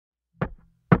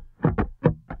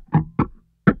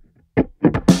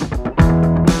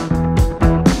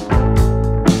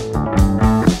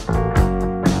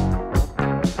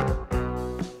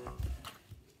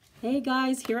Hey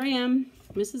guys, here I am,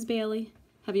 Mrs. Bailey.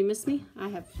 Have you missed me? I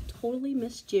have totally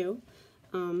missed you.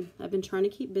 I've been trying to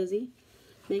keep busy,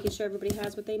 making sure everybody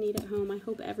has what they need at home. I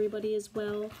hope everybody is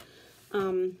well.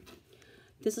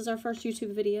 This is our first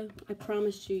YouTube video. I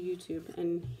promised you YouTube,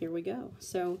 and here we go.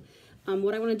 So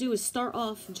what I want to do is start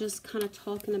off just kind of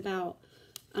talking about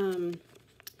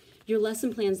your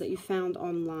lesson plans that you found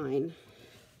online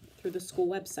through the school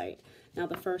website. Now,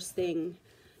 the first thing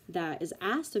that is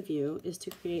asked of you is to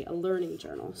create a learning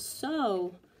journal.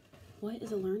 So what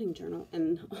is a learning journal?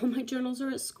 And all my journals are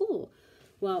at school.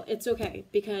 Well, it's okay,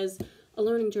 because a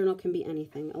learning journal can be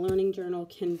anything. A learning journal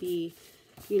can be,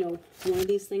 you know, one of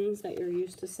these things that you're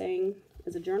used to saying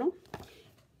is a journal.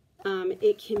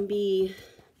 It can be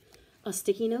a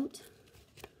sticky note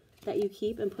that you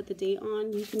keep and put the date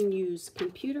on. You can use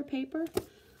computer paper.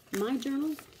 My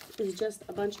journal is just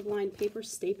a bunch of lined paper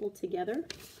stapled together,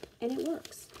 and it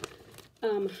works.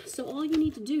 So all you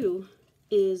need to do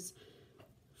is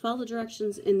follow the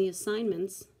directions in the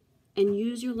assignments and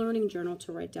use your learning journal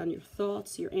to write down your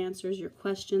thoughts, your answers, your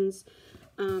questions.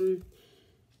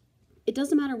 It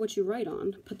doesn't matter what you write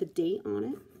on. Put the date on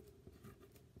it,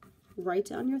 write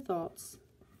down your thoughts,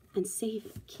 and save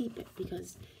it, keep it,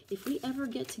 because if we ever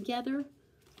get together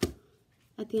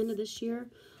at the end of this year,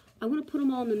 I want to put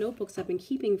them all in the notebooks I've been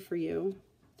keeping for you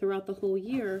throughout the whole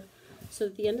year, so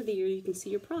at the end of the year you can see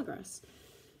your progress.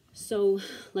 So,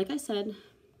 like I said,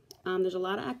 there's a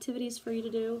lot of activities for you to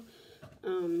do.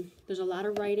 There's a lot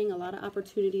of writing, a lot of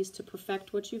opportunities to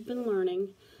perfect what you've been learning.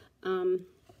 And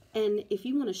if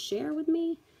you want to share with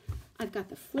me, I've got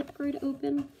the Flipgrid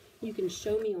open. You can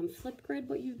show me on Flipgrid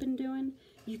what you've been doing.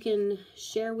 You can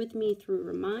share with me through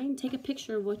Remind. Take a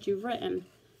picture of what you've written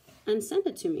and send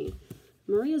it to me.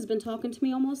 Maria's been talking to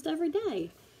me almost every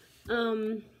day.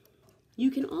 You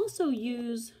can also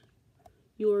use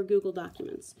your Google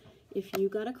Documents. If you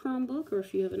got a Chromebook, or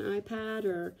if you have an iPad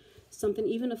or something,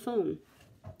 even a phone,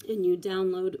 and you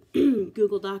download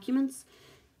Google Documents,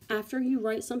 after you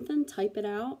write something, type it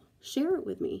out, share it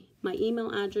with me. My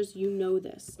email address, you know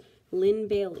this,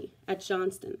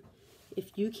 lynnbailey@Johnston.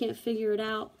 If you can't figure it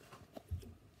out,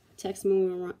 text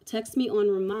me on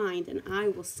Remind, and I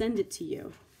will send it to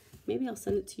you. Maybe I'll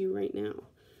send it to you right now.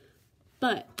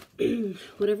 But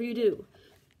whatever you do,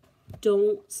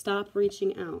 don't stop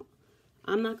reaching out.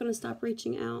 I'm not going to stop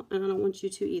reaching out, and I don't want you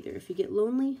to either. If you get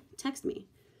lonely, text me,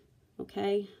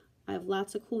 okay? I have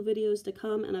lots of cool videos to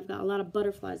come, and I've got a lot of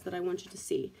butterflies that I want you to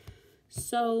see.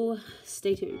 So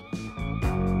stay tuned.